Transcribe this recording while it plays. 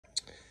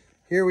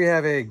Here we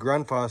have a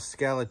Grundfos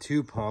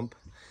SCALA2 pump,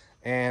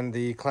 and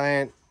the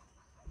client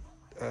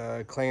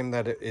claimed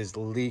that it is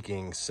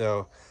leaking.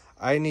 So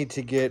I need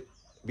to get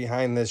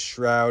behind this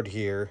shroud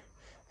here,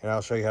 and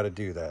I'll show you how to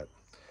do that.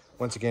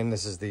 Once again,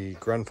 this is the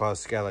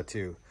Grundfos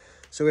SCALA2.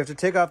 So we have to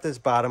take off this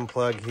bottom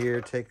plug here,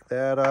 take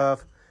that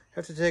off.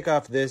 Have to take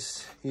off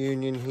this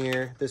union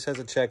here. This has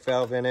a check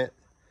valve in it.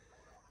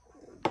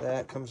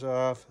 That comes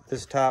off.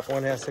 This top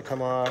one has to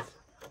come off.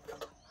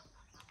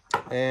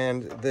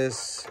 And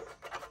this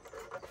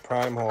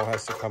prime hole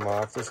has to come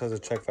off. This has a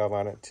check valve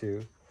on it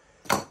too.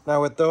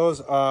 Now with those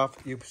off,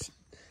 you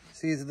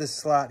see this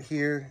slot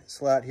here,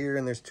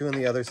 and there's two on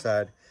the other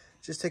side.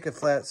 Just take a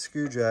flat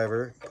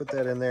screwdriver, put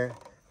that in there,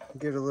 and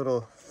give it a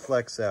little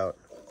flex out.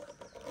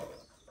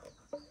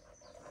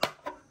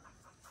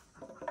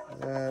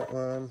 That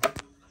one,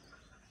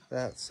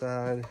 that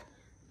side,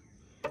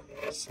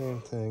 same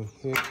thing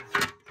here.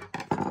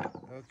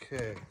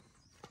 Okay.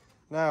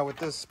 Now with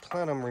this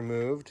plenum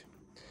removed,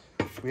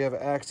 we have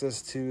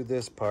access to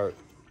this part.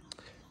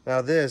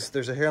 Now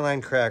there's a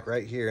hairline crack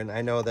right here, and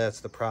I know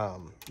that's the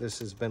problem. This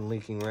has been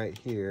leaking right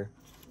here.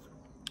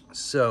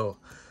 So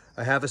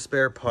I have a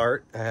spare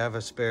part. I have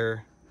a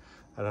spare,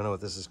 I don't know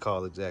what this is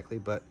called exactly,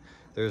 but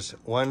there's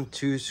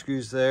 2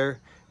 screws there,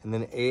 and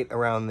then 8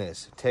 around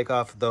this. Take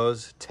off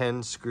those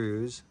 10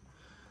 screws.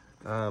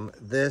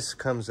 This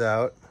comes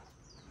out.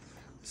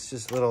 It's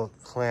just a little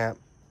clamp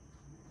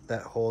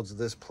that holds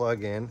this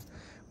plug in.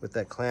 With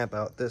that clamp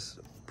out, this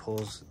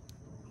pulls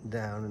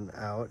down and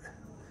out.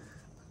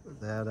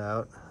 That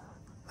out.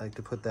 I like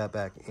to put that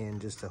back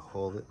in just to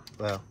hold it.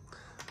 Well,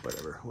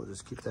 whatever. We'll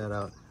just keep that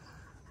out.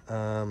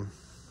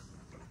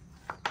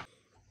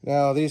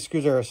 Now these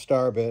screws are a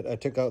star bit. I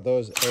took out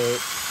those 8.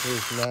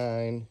 Here's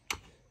 9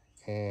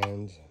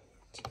 and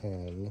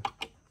 10.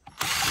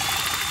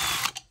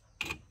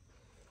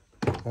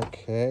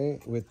 Okay,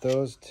 with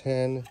those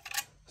 10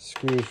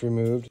 screws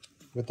removed,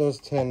 with those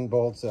 10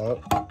 bolts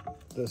out,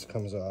 this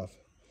comes off.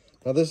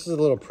 Now this is a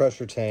little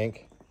pressure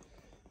tank.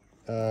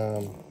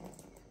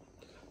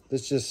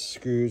 This just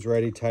screws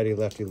righty-tighty,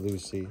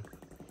 lefty-loosey.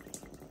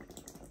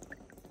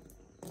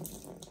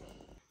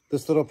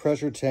 This little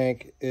pressure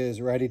tank is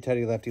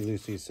righty-tighty,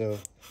 lefty-loosey, so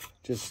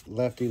just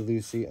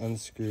lefty-loosey,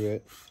 unscrew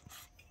it.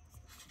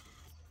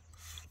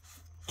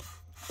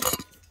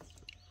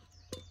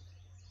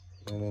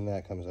 And then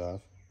that comes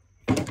off.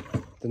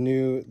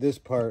 This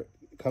part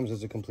comes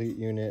as a complete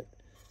unit,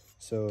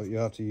 so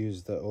you'll have to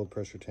use the old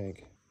pressure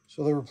tank.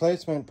 So the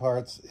replacement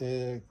parts,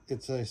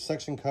 it's a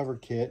section cover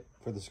kit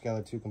for the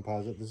SCALA2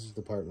 composite. This is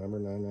the part number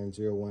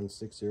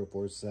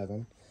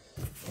 99016047.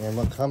 And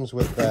what comes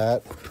with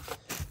that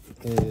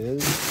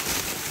is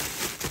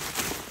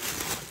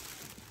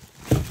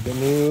the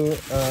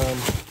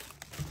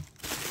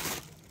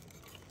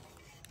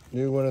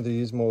new one of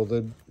these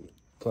molded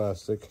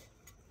plastic,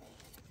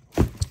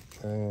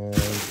 and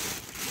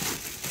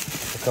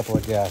a couple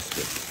of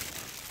gaskets,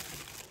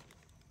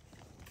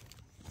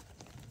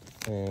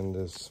 and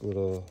this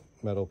little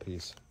metal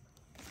piece.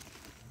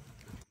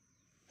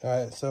 All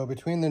right, so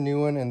between the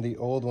new one and the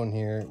old one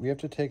here, we have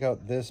to take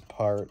out this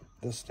part.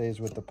 This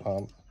stays with the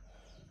pump.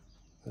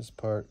 This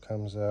part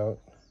comes out.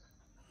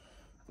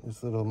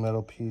 This little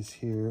metal piece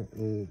here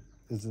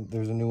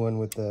there's a new one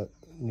with the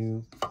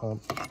new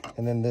pump.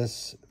 And then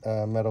this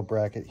metal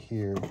bracket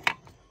here.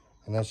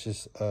 And that's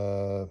just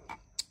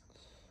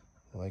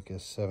like a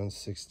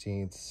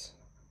 7/16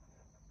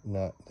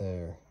 nut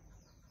there.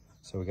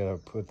 So we gotta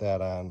put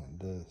that on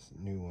this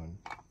new one.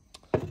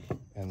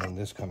 And then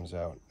this comes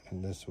out,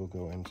 and this will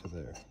go into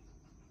there.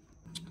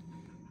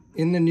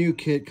 In the new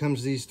kit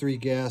comes these 3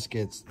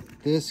 gaskets.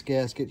 This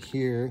gasket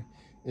here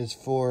is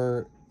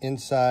for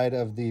inside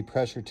of the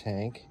pressure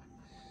tank.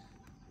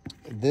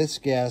 This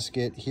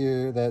gasket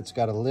here that's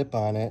got a lip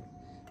on it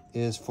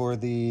is for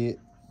the,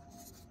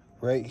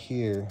 right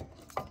here,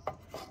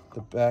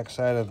 the back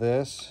side of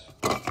this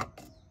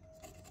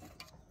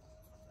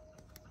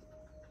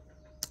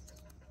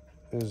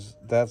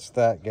that's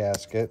that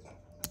gasket.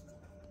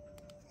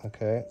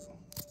 Okay,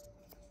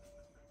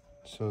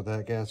 so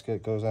that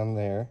gasket goes on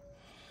there,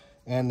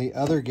 and the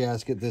other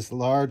gasket, this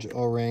large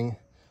O-ring,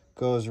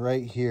 goes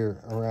right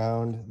here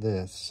around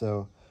this,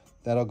 so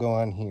that'll go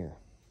on here.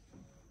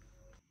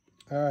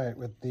 All right,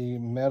 with the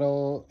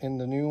metal in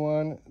the new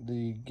one,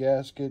 the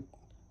gasket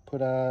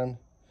put on,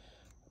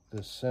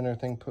 the center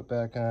thing put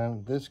back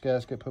on, this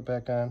gasket put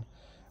back on.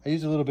 I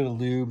use a little bit of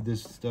lube,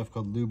 this stuff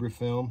called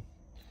lubrifilm,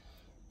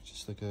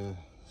 just like a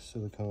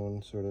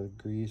silicone sort of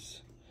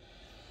grease.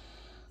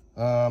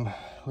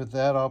 With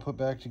that all put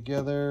back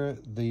together,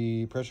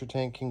 the pressure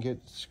tank can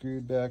get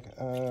screwed back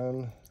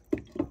on.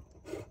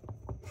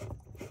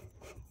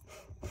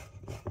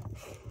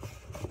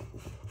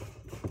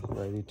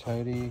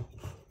 Righty-tighty.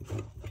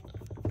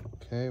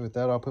 Okay, with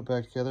that all put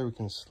back together, we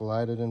can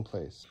slide it in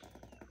place.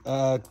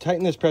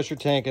 Tighten this pressure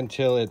tank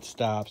until it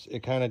stops.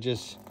 It kind of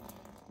just,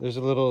 there's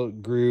a little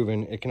groove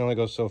and it can only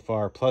go so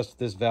far. Plus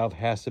this valve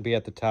has to be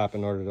at the top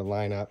in order to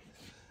line up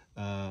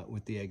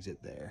with the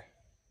exit there.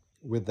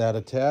 with that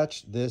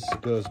attached, this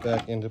goes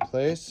back into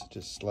place.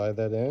 Just slide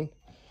that in.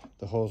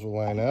 The holes will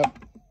line up.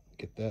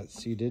 Get that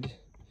seated.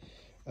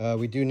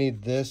 We do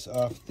need this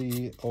off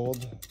the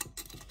old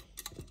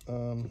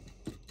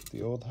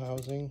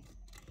housing.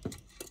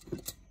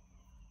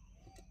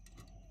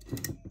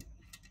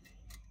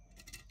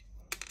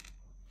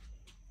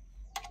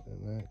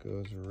 And that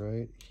goes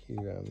right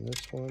here on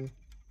this one.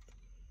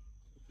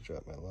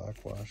 Drop my lock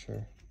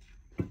washer.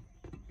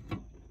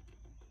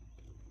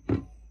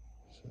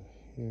 So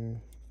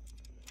here,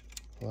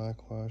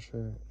 lock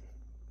washer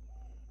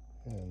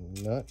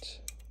and nut.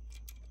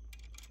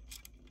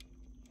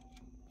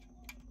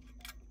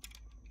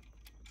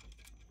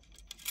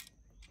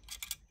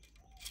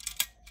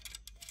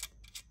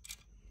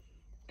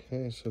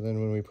 Okay, so then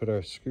when we put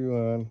our screw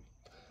on,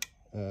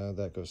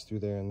 that goes through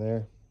there and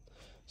there.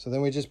 So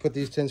then we just put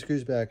these 10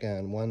 screws back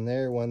on. One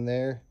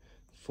there,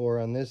 4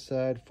 on this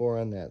side, 4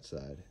 on that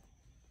side.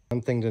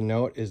 One thing to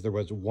note is there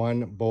was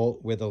one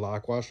bolt with a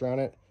lock washer on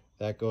it.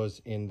 That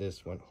goes in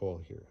this one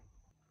hole here.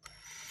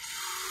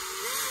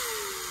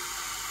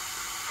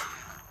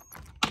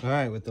 All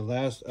right, with the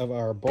last of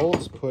our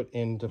bolts put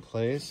into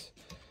place,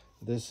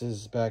 this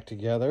is back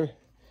together.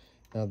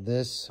 Now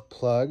this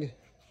plug,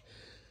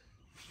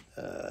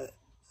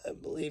 I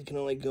believe can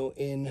only go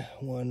in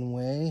one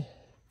way.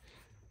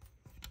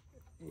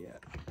 Yeah,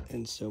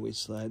 and so we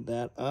slide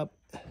that up.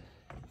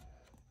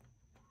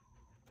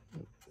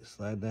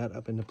 Slide that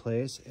up into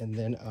place, and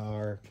then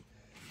our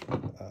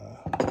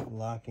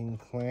locking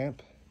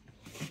clamp,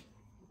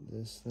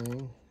 this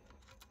thing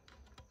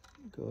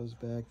goes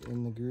back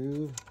in the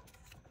groove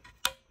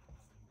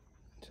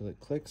until it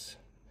clicks.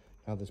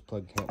 Now this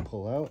plug can't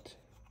pull out.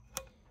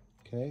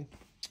 Okay,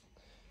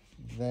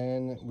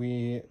 then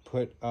we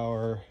put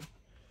our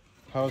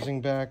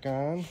housing back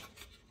on.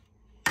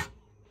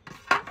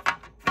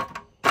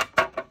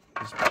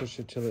 Just push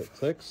it till it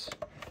clicks.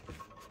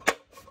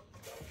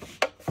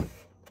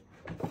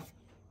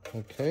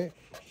 Okay,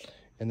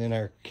 and then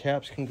our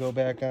caps can go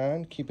back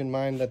on. Keep in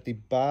mind that the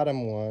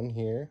bottom one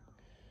here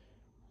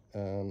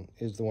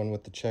is the one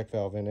with the check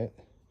valve in it.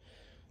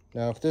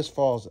 Now if this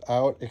falls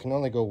out, it can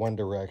only go one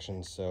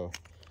direction, so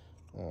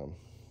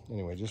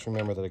anyway, just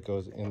remember that it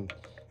goes in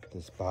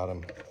this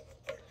bottom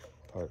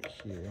part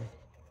here.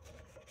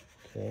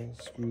 Okay,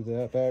 screw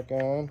that back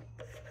on.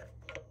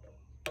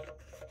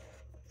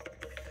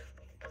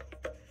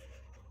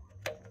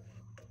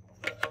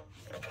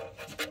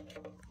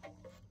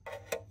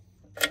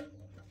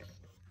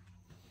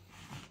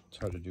 It's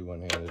hard to do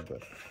one-handed,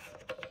 but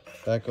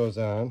that goes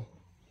on.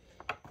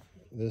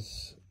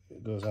 This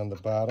goes on the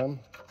bottom.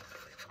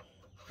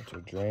 It's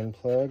a drain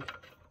plug.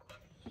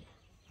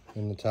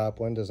 And the top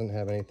one doesn't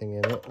have anything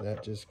in it.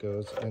 That just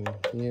goes in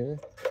here.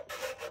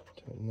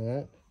 Turn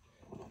that.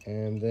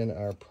 And then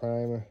our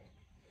primer,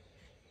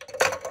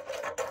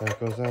 that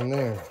goes on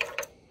there.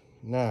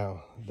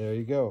 Now, there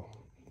you go.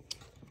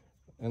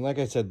 And like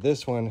I said,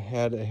 this one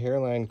had a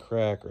hairline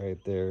crack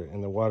right there,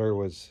 and the water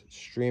was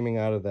streaming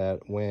out of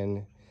that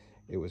when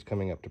it was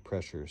coming up to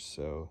pressure.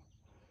 So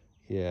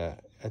yeah,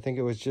 I think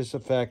it was just the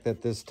fact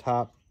that this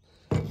top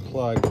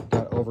plug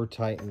got over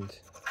tightened.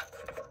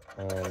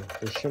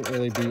 There shouldn't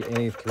really be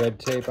any thread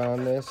tape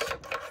on this,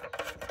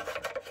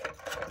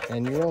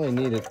 and you only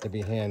need it to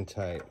be hand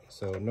tight.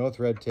 So no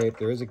thread tape.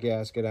 There is a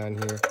gasket on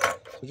here,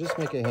 so just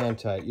make it hand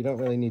tight. You don't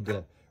really need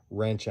to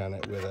wrench on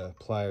it with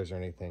pliers or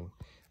anything.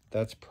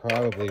 That's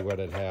probably what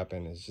had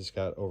happened. It's just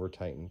got over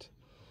tightened.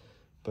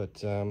 But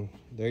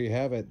there you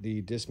have it,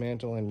 the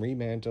dismantle and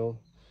remantle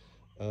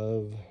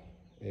of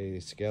a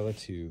Scala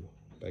 2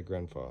 by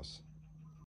Grundfos.